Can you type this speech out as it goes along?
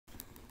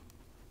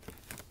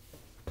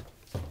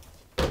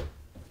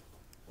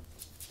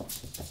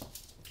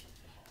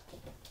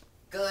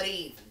Good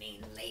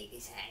evening,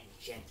 ladies and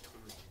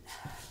gentlemen.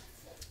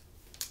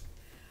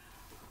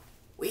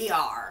 We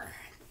are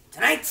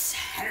tonight's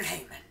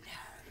entertainment.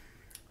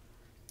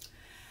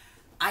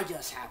 I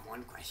just have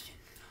one question.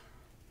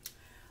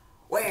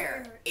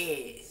 Where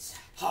is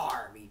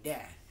Harvey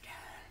dead?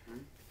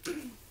 You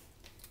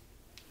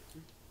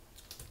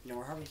know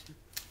where Harvey's?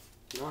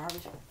 You know where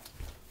Harvey's?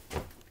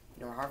 You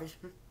know where Harvey's?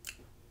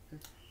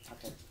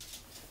 Okay.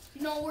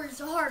 You know where's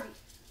Harvey?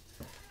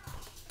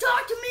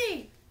 Talk to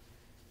me!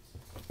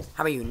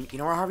 How about you? You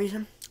know where Harvey's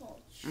in? Oh,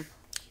 You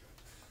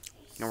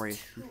know where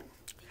he's?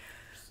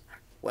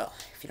 Well,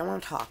 if you don't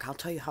want to talk, I'll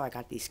tell you how I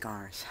got these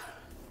scars.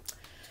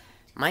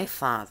 My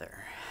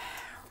father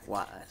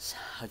was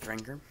a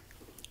drinker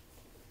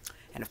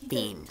and a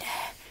fiend.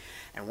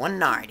 And one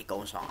night he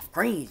goes off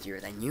crazier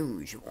than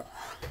usual.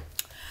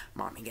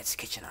 Mommy gets the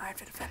kitchen knife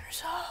to defend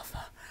herself.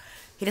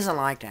 He doesn't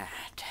like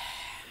that.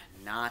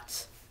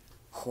 Not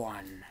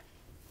one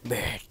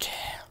bit.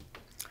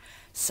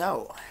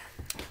 So,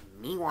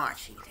 me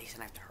watching, he takes a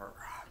knife to her,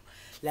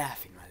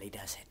 laughing while he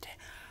does it.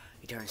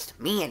 He turns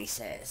to me and he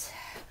says,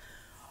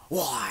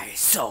 "Why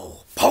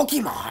so,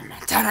 Pokemon?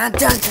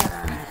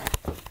 Dun-dun-dun-dun."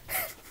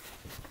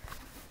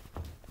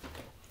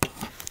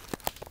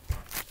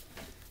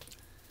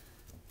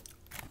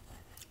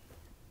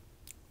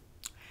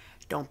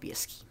 Don't be a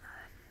schemer.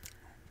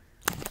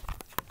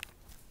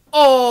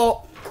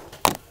 Oh!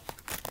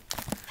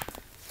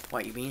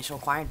 What, you being so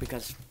quiet?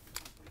 Because,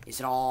 is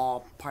it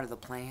all part of the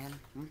plan?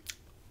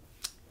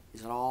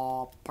 Is it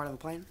all part of the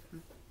plan?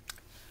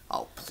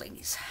 Oh,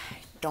 please.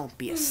 Don't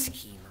be a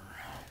schemer.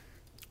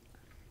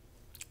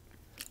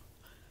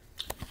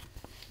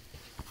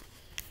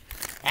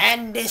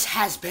 And this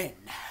has been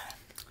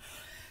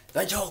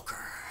the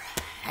Joker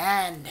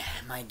and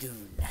my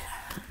Dune.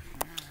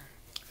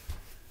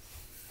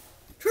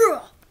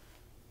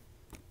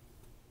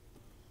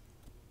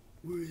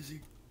 Where is he?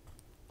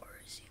 Where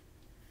is he?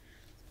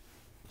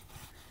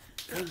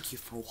 Thank you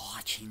for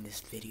watching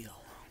this video.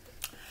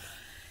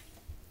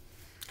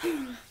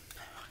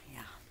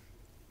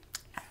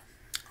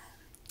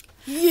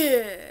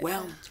 Yeah.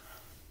 Well,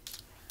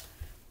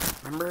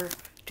 remember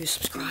to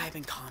subscribe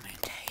and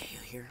comment. You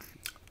hear?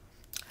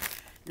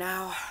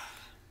 Now,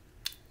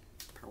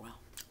 farewell.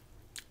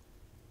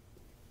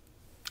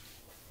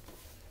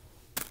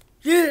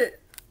 Yeah.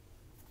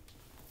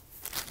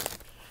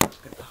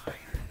 Goodbye.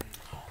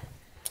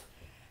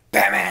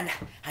 Batman,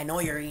 I know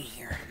you're in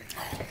here.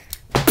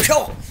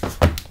 Go!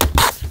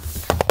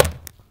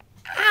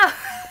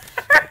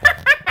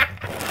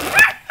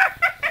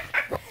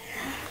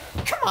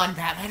 Come on,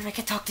 Batman, we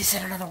can talk this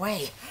in another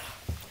way.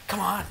 Come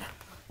on.